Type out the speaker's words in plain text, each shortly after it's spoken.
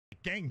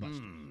like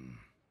gangbusters.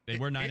 They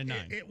were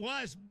 9-9. It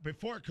was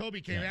before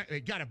Kobe came out.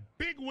 They got a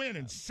big win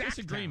in Sacktown.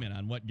 Disagreement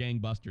on what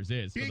gangbusters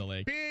is for the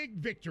Lakers. Big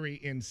victory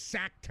in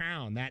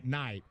Sacktown that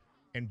night,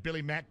 and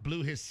Billy Mack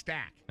blew his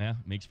stack. Yeah,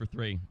 Meeks for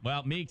 3.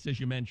 Well, Meeks, as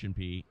you mentioned,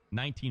 Pete,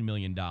 $19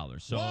 million.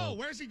 So, whoa,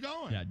 where's he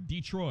going? Yeah,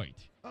 Detroit.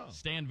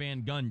 Stan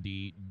Van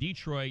Gundy.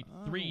 Detroit,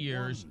 3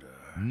 years,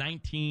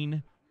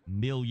 $19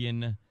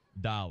 million.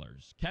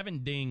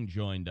 Kevin Ding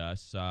joined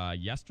us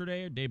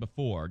yesterday or day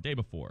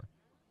before,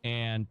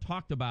 and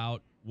talked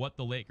about what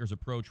the Lakers'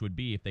 approach would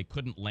be if they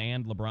couldn't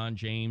land LeBron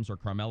James or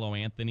Carmelo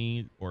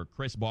Anthony or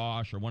Chris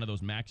Bosh or one of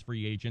those max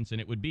free agents,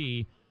 and it would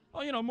be,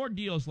 more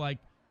deals like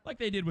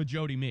they did with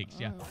Jody Meeks.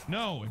 Yeah.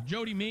 No, if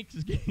Jody Meeks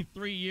is getting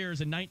 3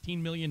 years and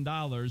 $19 million,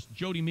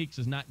 Jody Meeks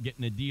is not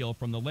getting a deal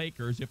from the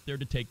Lakers if they're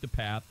to take the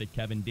path that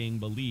Kevin Ding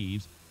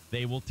believes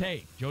they will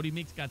take. Jody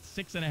Meeks got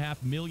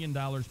 $6.5 million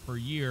per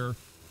year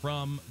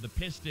from the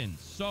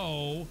Pistons.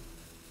 So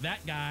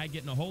that guy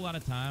getting a whole lot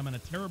of time on a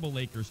terrible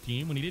Lakers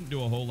team when he didn't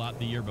do a whole lot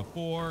the year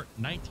before,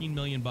 $19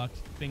 million,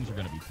 things are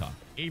going to be tough.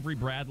 Avery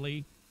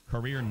Bradley,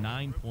 career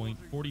 9-point,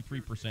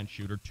 43%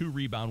 shooter, 2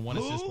 rebound, 1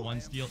 assist, 1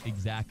 steal.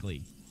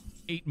 Exactly.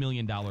 $8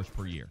 million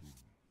per year.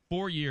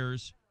 4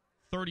 years,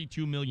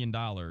 $32 million.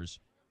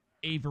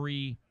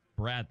 Avery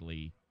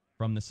Bradley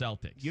from the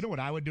Celtics. You know what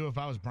I would do if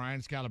I was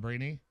Brian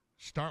Scalabrine?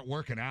 Start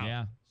working out.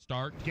 Yeah,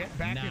 start Get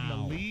back now. in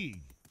the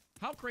league.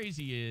 How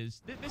crazy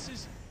is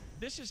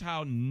this is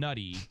how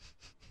nutty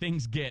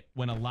things get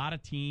when a lot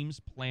of teams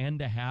plan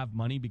to have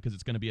money because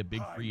it's going to be a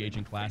big free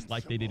agent class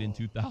like they did in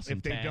 2010.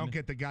 If they don't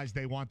get the guys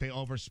they want, they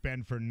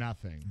overspend for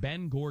nothing.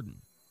 Ben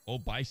Gordon.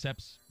 Old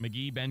Biceps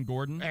McGee, Ben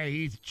Gordon. Hey,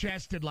 he's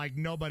chested like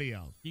nobody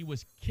else. He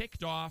was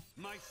kicked off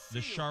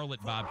the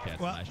Charlotte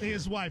Bobcats last year.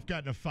 His wife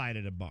got in a fight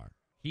at a bar.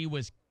 He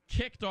was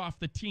kicked off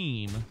the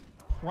team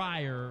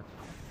prior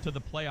to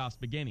the playoffs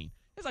beginning.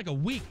 It's like a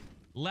week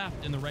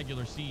left in the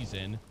regular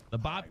season. The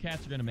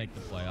Bobcats are going to make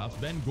the playoffs.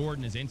 Ben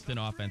Gordon is instant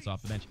offense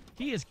off the bench.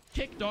 He is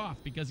kicked off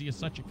because he is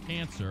such a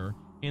cancer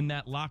in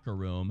that locker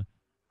room.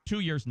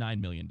 2 years,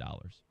 $9 million.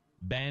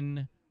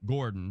 Ben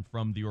Gordon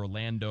from the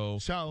Orlando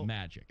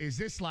Magic. Is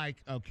this like,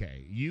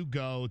 okay, you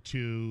go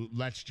to,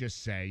 let's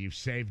just say you've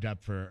saved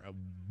up for a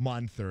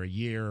month or a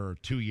year or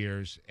 2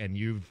 years, and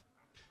you've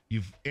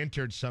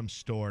entered some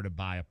store to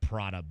buy a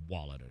Prada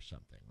wallet or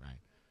something, right?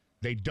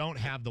 They don't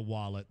have the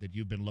wallet that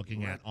you've been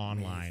looking at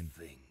online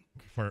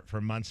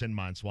for months and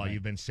months while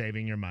you've been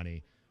saving your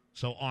money.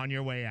 So on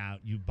your way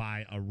out, you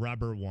buy a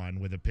rubber one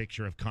with a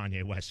picture of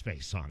Kanye West's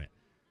face on it.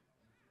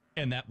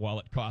 And that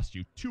wallet cost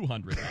you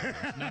 $200,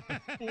 not the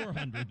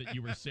 $400 that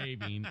you were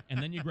saving.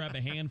 And then you grab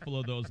a handful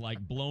of those like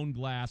blown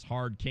glass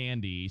hard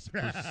candies for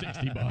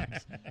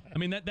 $60. I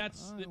mean,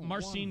 that's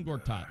Marcin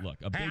Gortat. Look,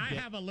 I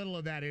have a little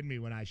of that in me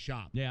when I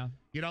shop. Yeah,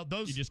 you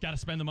just got to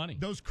spend the money.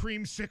 Those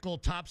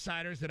creamsicle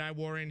topsiders that I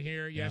wore in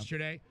here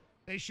yesterday.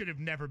 They should have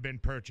never been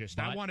purchased.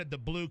 I wanted the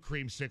blue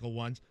creamsicle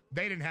ones.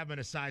 They didn't have them in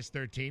a size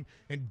 13.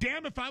 And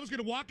damn if I was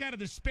going to walk out of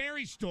the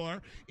Sperry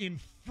store in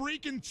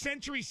freaking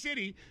Century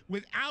City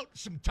without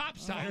some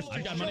topsiders.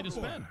 I've got money to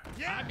spend.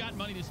 Yeah. I've got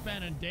money to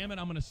spend, and damn it,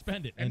 I'm going to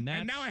spend it. And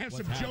now I have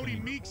some Jody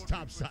Meeks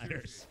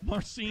topsiders.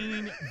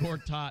 Marcin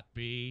Gortat,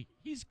 B.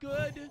 He's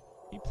good.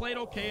 He played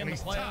okay in the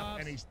playoffs.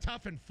 And he's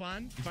tough and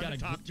fun to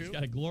talk to. He's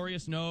got a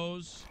glorious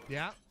nose.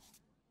 Yeah.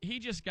 He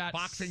just got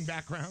boxing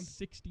background.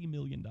 $60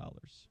 million.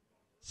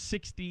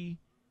 $60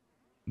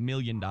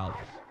 million.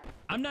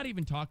 I'm not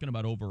even talking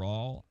about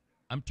overall.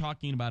 I'm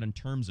talking about in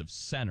terms of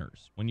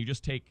centers. When you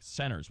just take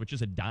centers, which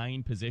is a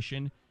dying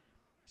position,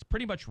 it's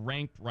pretty much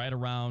ranked right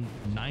around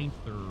 9th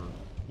or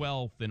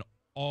 12th in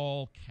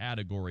all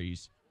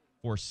categories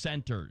for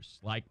centers,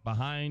 like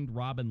behind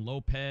Robin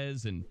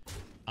Lopez and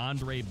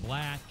Andre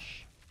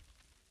Blatch.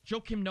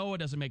 Joakim Noah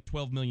doesn't make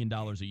 $12 million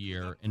a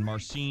year, and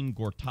Marcin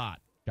Gortat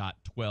got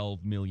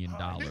 $12 million.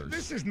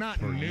 This is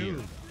not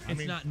new.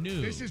 It's not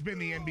new. This has been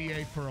the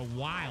NBA for a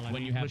while.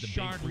 When you have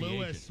Rashard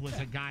Lewis was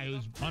a guy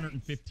who's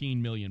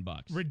 $115 million.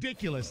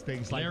 Ridiculous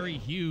things like Larry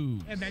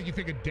Hughes. And then you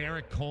think of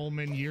Derek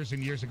Coleman years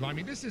and years ago. I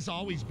mean, this has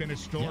always been a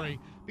story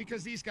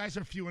because these guys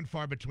are few and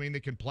far between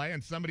that can play,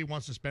 and somebody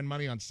wants to spend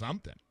money on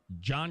something.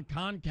 John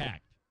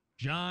Concact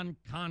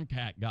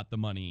got the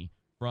money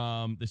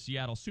from the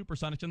Seattle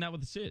Supersonics, and that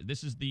was it.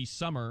 This is the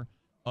summer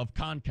of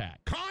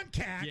Concact.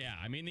 Concact? Yeah,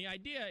 I mean, the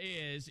idea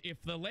is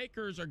if the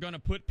Lakers are going to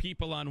put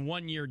people on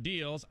one-year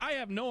deals, I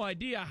have no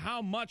idea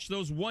how much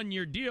those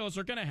one-year deals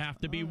are going to have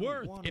to be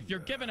worth. If you're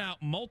giving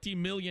out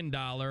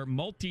multi-million-dollar,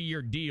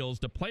 multi-year deals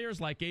to players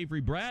like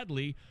Avery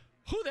Bradley,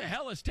 who the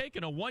hell is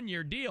taking a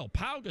one-year deal?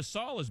 Pau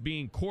Gasol is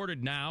being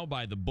courted now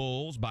by the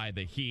Bulls, by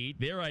the Heat.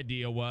 Their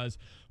idea was,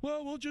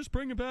 well, we'll just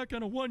bring him back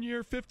on a 1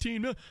 year,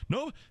 $15 million.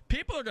 No,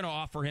 people are going to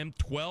offer him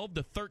 $12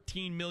 to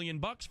 $13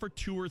 million for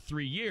 2 or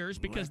 3 years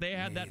because they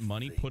had that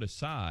money put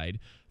aside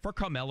for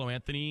Carmelo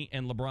Anthony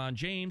and LeBron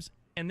James.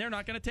 and they're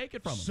not going to take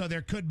it from him. So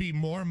there could be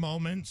more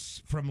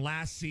moments from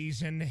last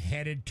season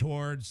headed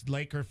towards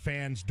Laker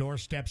fans'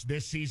 doorsteps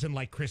this season,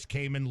 like Chris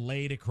Kaman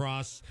laid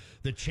across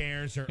the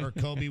chairs, or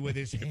Kobe with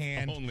his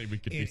hand only we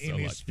could in be so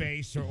his lucky.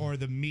 face, or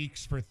the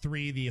Meeks for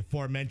three, the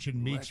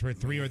aforementioned Meeks for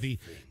three, or the,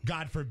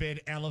 God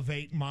forbid,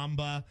 Elevate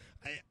Mamba.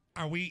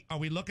 Are we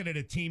looking at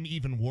a team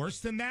even worse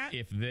than that?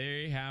 If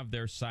they have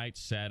their sights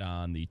set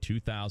on the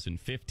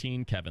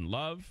 2015 Kevin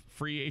Love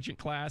free agent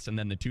class and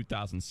then the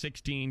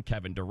 2016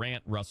 Kevin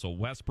Durant, Russell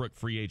Westbrook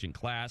free agent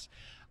class,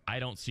 I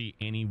don't see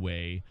any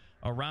way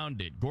around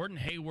it. Gordon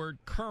Hayward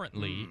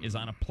currently is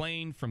on a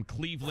plane from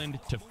Cleveland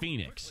to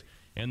Phoenix,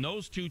 and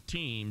those two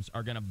teams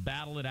are going to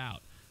battle it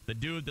out. The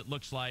dude that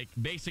looks like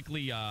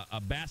basically a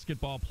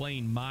basketball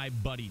playing My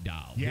Buddy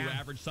doll, who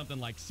averaged something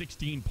like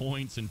 16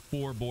 points and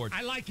 4 boards.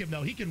 I like him,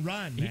 though. He can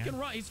run, He man. can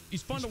run.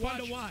 He's fun to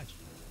watch.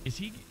 Is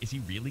he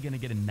really going to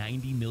get a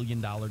 $90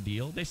 million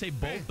deal? They say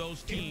both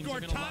those teams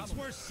are going to Gortat's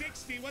worth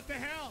 60. What the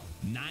hell?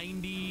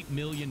 $90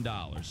 million.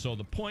 So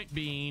the point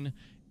being,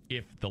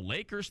 if the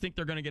Lakers think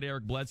they're going to get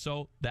Eric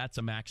Bledsoe, that's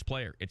a max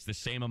player. It's the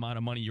same amount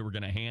of money you were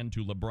going to hand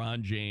to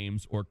LeBron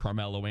James or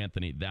Carmelo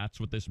Anthony. That's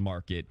what this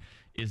market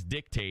is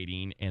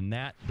dictating, and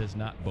that does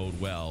not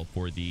bode well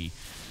for the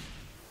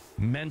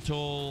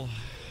mental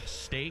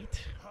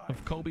state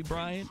of Kobe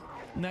Bryant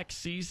next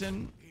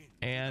season.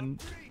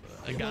 And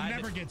a guy will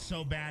never get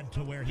so bad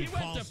to where he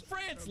went to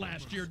France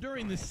last year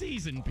during the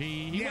season,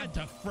 P. He went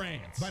to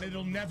France. But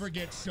it'll never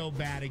get so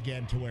bad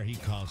again to where he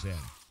calls in.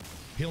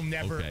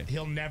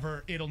 It'll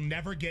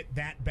never get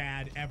that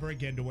bad ever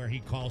again to where he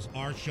calls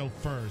our show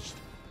first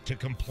to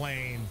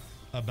complain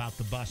about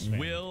the bus man.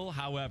 Will,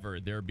 however,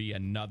 there be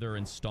another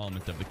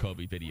installment of the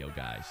Kobe video,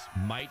 guys?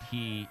 Might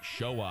he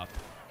show up,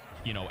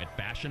 at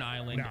Fashion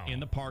Island in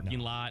the parking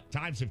lot?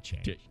 Times have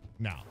changed.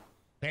 No.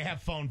 They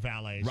have phone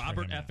valets.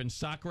 Robert effing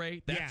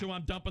Sacre? That's who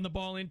I'm dumping the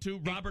ball into?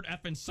 Robert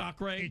effing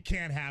Sacre? It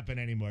can't happen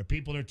anymore.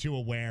 People are too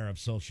aware of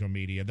social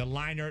media. The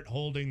Leinert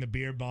holding the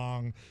beer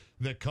bong,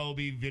 the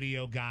Kobe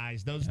video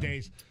guys, those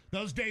days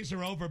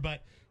are over.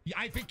 But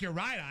I think you're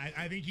right.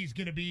 I think he's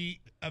going to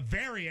be a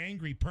very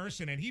angry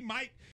person, and he might